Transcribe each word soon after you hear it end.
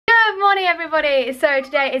morning everybody. So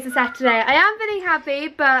today is a Saturday. I am feeling happy,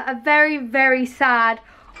 but a very, very sad,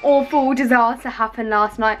 awful disaster happened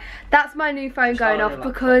last night. That's my new phone going off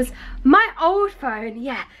because my old phone,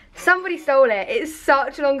 yeah, somebody stole it. It's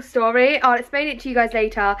such a long story. I'll explain it to you guys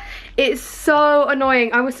later. It's so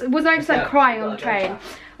annoying. Wasn't I just like crying on the train?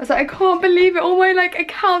 I was like, I can't believe it. All my like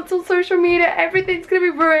accounts on social media, everything's gonna be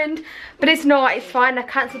ruined. But it's not, it's fine. I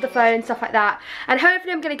cancelled the phone and stuff like that. And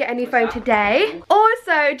hopefully I'm gonna get a new phone today.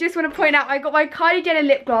 Also, just wanna point out, I got my Kylie Jenner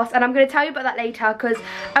lip gloss and I'm gonna tell you about that later because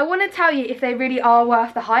I wanna tell you if they really are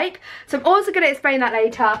worth the hype. So I'm also gonna explain that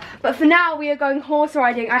later. But for now, we are going horse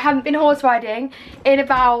riding. I haven't been horse riding in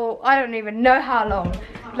about, I don't even know how long.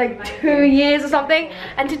 Like 2 years or something.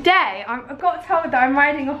 And today I've got told that I'm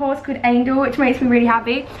riding a horse called Angel, which makes me really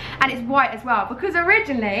happy, and it's white as well because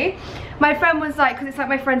originally my friend was like, because it's like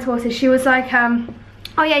my friend's horses, she was like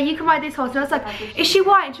oh yeah, you can ride this horse, and I was like, is she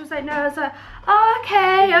white? And she was like, no. I was like, oh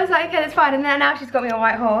okay. I was like, okay, that's fine. And then now she's got me a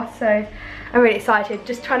white horse, so I'm really excited,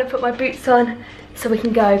 just trying to put my boots on so we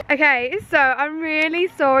can go. Okay, so I'm really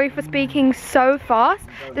sorry for speaking so fast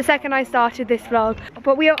the second I started this vlog,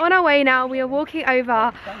 but we are on our way now. We are walking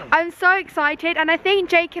over. I'm so excited, and I think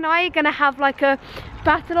Jake and I are gonna have like a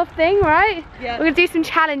battle off thing, right? Yeah. We're gonna do some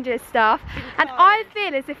challenges stuff, and I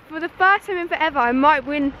feel as if for the first time in forever I might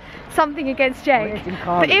win something against Jake,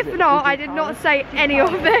 but if not, I did not say any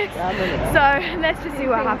of this, so let's just see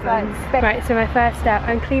what happens. Right, so my first step,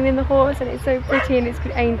 I'm cleaning the horse, and it's so pretty, and it's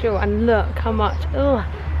called Angel, and look how much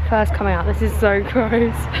first coming out. This is so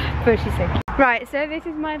gross, but she's sick. Right, so this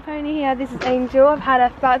is my pony here. This is Angel. I've had her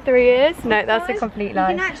for about 3 years. No, that's a complete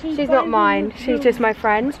lie. She's not mine. She's just my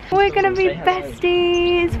friend. We're gonna be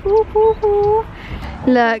besties. Woo, woo, woo.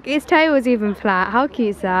 Look, its tail was even flat. How cute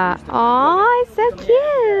is that? Oh, it's so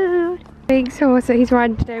cute. Big horse that he's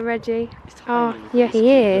riding today, Reggie. Oh, yeah,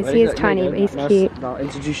 he is. He is tiny, but he's cute. Now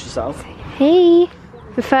introduce yourself. Hey.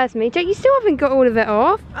 The first me. Jake, you still haven't got all of it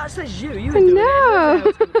off. That says you. You were doing it.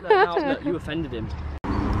 No, you offended him.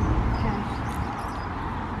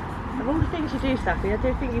 Of all the things you do, Sappy, I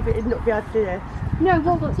don't think you'd not be able to do this. No,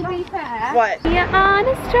 well, to be fair, right. We are on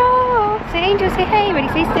a stroll. So Angel, say hey. Ready,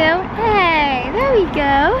 stay still. Hey, there we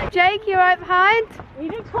go. Jake, you right behind? He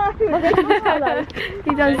looks happy with this.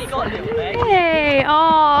 He does. Hey,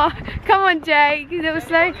 oh, come on, Jake, you little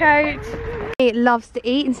slow coach. It loves to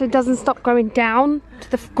eat, and so it doesn't stop going down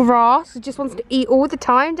to the grass. It just wants to eat all the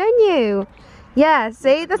time, don't you? Yeah,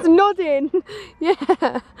 see, that's nodding.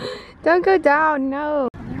 Yeah, don't go down, no.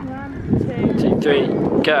 1, 2, 3,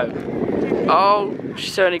 go. Oh,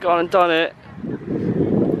 she's certainly gone and done it.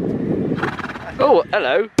 Oh,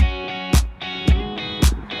 hello.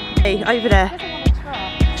 Hey, over there.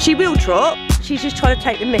 She will trot. She's just trying to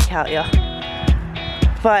take the mick out of you.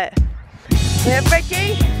 Right. We have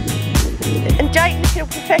Reggie and Jake looking all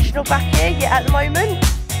professional back here yet at the moment.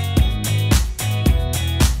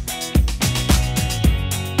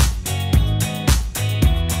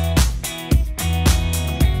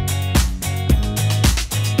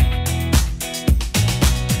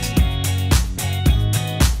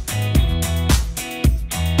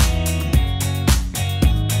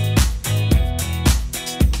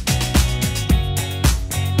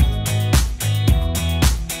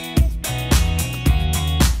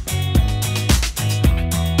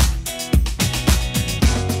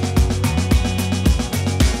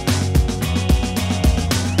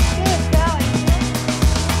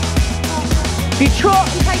 You trot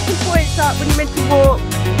and take some points up when you're meant to walk.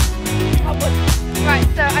 Right,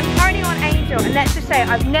 so I'm currently on Angel, and let's just say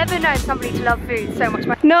I've never known somebody to love food so much.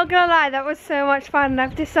 Not gonna lie, that was so much fun, and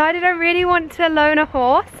I've decided I really want to learn a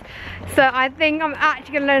horse. So I think I'm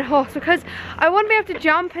actually gonna learn a horse because I want to be able to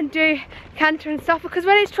jump and do canter and stuff, because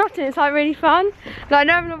when it's trotting it's like really fun. Like, I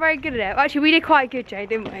know I'm not very good at it. Actually, we did quite good, Jay,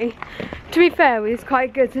 didn't we? To be fair, we was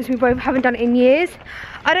quite good since we both haven't done it in years.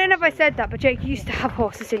 I don't know if I said that, but Jake, you used to have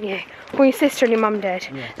horses, didn't you? Well, your sister and your mum did.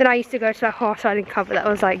 Yeah. Then I used to go to that horse riding club, but that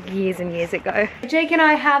was like years and years ago. Jake and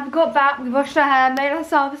I have got back, we washed our hair, made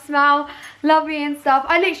ourselves smell lovely and stuff.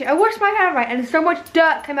 I washed my hair right, and so much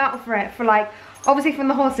dirt came out for it, for like, obviously from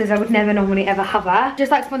the horses, I would never normally ever have her.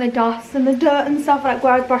 Just like from the dust and the dirt and stuff, like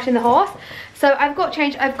where I was brushing the horse. So I've got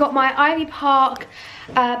changed, I've got my Ivy Park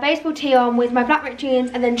baseball tee on with my black ripped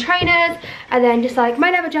jeans, and then trainers, and then just like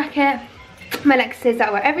my leather jacket, my Lexuses that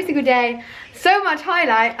I wear every single day, so much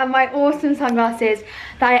highlight, and my awesome sunglasses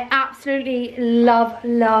that I absolutely love,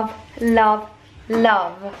 love, love,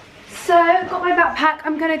 love. So, got my backpack.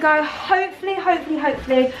 I'm gonna go, hopefully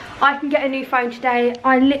I can get a new phone today.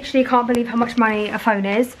 I literally can't believe how much money a phone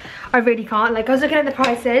is. I really can't. Like, I was looking at the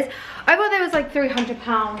prices. I thought there was like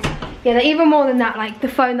 £300 Yeah, they're even more than that, like the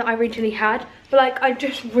phone that I originally had. But like, I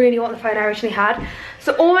just really want the phone I originally had.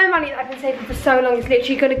 So all my money that I've been saving for so long is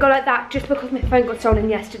literally gonna go like that just because my phone got stolen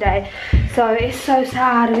yesterday. So it's so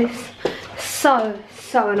sad and it's so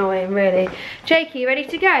annoying, really. Jakey, you ready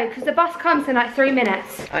to go? Because the bus comes in like 3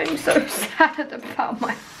 minutes. I'm so sad about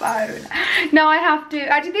my phone. No, I have to.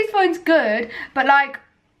 Actually, this phone's good, but like,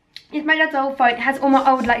 it's my dad's old phone. It has all my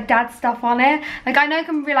old like dad stuff on it. Like, I know it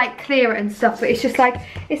can be like clear it and stuff, but it's just like,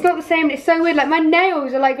 it's not the same. It's so weird. Like, my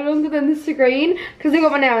nails are like longer than the screen because I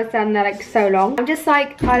got my nails done. They're like so long. I'm just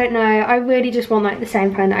like, I don't know. I really just want like the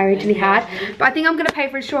same phone that I originally had. But I think I'm gonna pay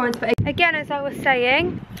for insurance. But again, as I was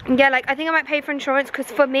saying, yeah, like I think I might pay for insurance because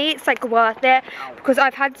for me it's like worth it because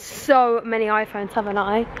I've had so many iPhones, haven't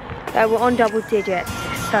I? That were on double digits.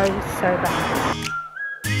 So bad.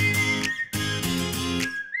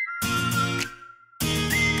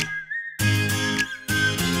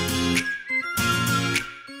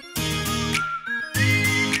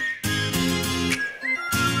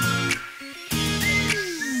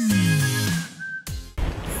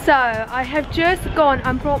 So I have just gone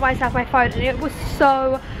and brought myself my phone and it was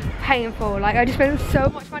so painful. Like, I just spent so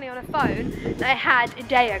much money on a phone that I had a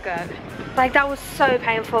day ago. Like, that was so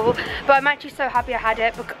painful, but I'm actually so happy I had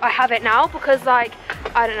it. I have it now because, like,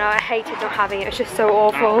 I don't know, I hated not having it. It's just so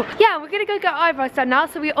awful. Yeah, we're gonna go get eyebrows done now.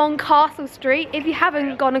 So we're on Castle Street. If you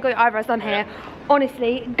haven't gone and got your eyebrows done here,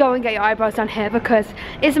 honestly, go and get your eyebrows done here because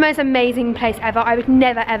it's the most amazing place ever. I would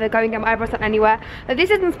never ever go and get my eyebrows done anywhere. Now, this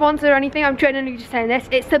isn't sponsored or anything. I'm genuinely just saying this.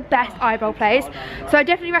 It's the best eyebrow place, so I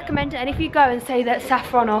definitely recommend it. And if you go and say that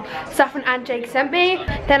Saffron and Jake sent me,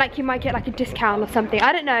 then like you might get like a discount or something.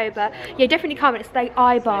 I don't know, but yeah, definitely come. It's the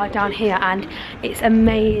eye bar down here, and it's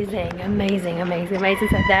amazing, amazing, amazing, amazing.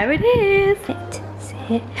 So there it is.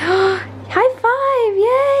 Sit. High five!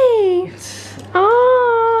 Yay!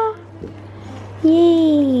 Oh.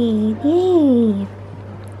 Yay, yay.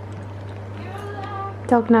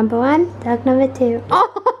 Dog number 1, dog number 2.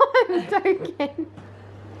 Oh, I'm joking.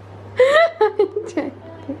 I'm joking.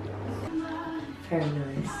 Very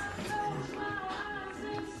nice.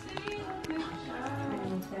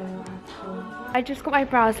 I just got my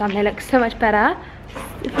brows done. They look so much better.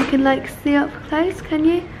 If you can like see up close, can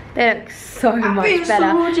you? They look so much better.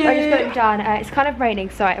 I just got it done. It's kind of raining,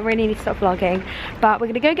 so I really need to stop vlogging. But we're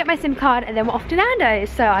gonna go get my SIM card and then we're off to Nando's,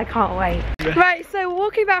 so I can't wait. Right, so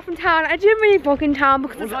walking back from town, I didn't really vlog in town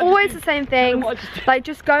because it's always the same thing. Like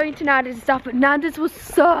just going to Nando's and stuff, but Nando's was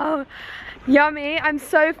so yummy. I'm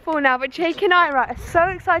so full now, but Jake and I are so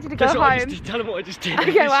excited to go home. Tell him what I just did.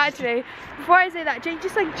 Okay, well actually, before I say that, Jake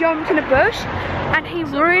just like jumped in a bush and he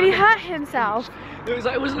really hurt himself. It was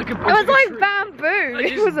like a bush. It was like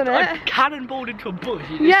bamboo, wasn't it? I cannonballed into a bush.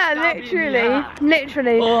 Yeah,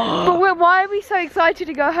 literally. Oh. But why are we so excited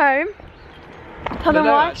to go home? Tell them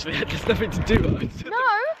why. Actually, there's nothing to do. No.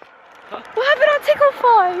 Huh? What happened on Tickle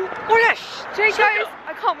 5? Oh yes. Jake goes,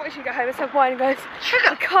 I can't wait to go home. It's so boring. Goes,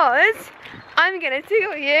 sugar. Because I'm gonna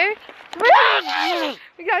tickle you.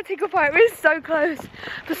 We got Tickle 5. We're so close,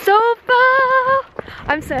 but so far.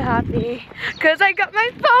 I'm so happy because I got my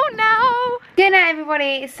phone now. Good night,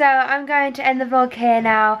 everybody. So I'm going to end the vlog here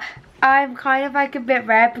now. I'm kind of like a bit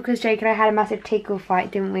red because Jake and I had a massive tickle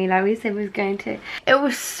fight, didn't we? Like we said we was going to. It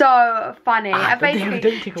was so funny.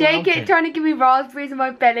 Basically, Jake trying to give me raspberries in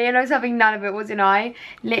my belly and I was having none of it, wasn't I?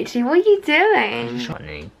 Literally, what are you doing?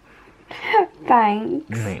 Funny. Thanks.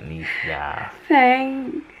 You make me laugh.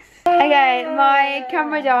 Thanks. Okay, my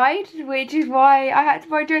camera died, which is why I had to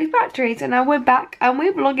borrow Jake's batteries, and now we're back and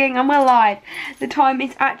we're vlogging and we're live. The time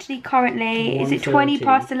is actually currently, is it 20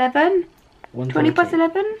 past 11? 20 past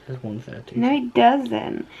 11? It's 1:30. No, it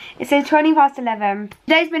doesn't. It says 20 past 11.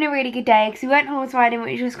 Today's been a really good day because we went horse riding,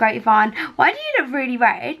 which was great fun. Why do you look really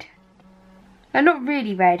red? Well, not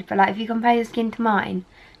really red, but like if you compare your skin to mine.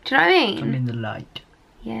 Do you know what I mean? I'm in the light.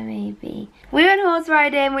 Yeah, maybe. We went horse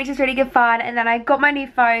riding, which was really good fun, and then I got my new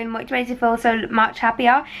phone, which makes me feel so much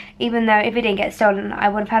happier, even though if it didn't get stolen, I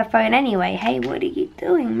would have had a phone anyway. Hey, what are you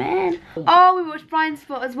doing, man? Oh, we watched Blind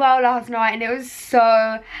Spot as well last night, and it was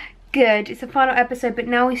so good. It's the final episode, but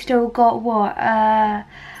now we still got what?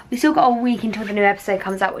 We still got a week until the new episode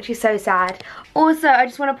comes out, which is so sad. Also, I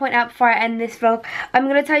just want to point out before I end this vlog, I'm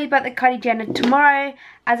going to tell you about the Kylie Jenner tomorrow,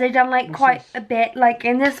 as I've done like quite a bit like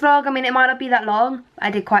in this vlog. I mean, it might not be that long, but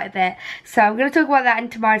I did quite a bit. So I'm going to talk about that in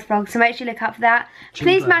tomorrow's vlog, so make sure you look out for that.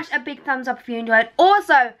 Please smash a big thumbs up if you enjoyed.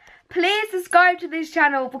 Also, please subscribe to this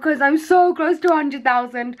channel because I'm so close to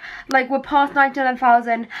 100,000. Like, we're past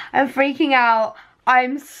 99,000. I'm freaking out.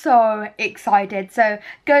 I'm so excited. So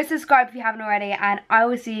go subscribe if you haven't already, and I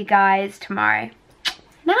will see you guys tomorrow.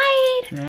 Night.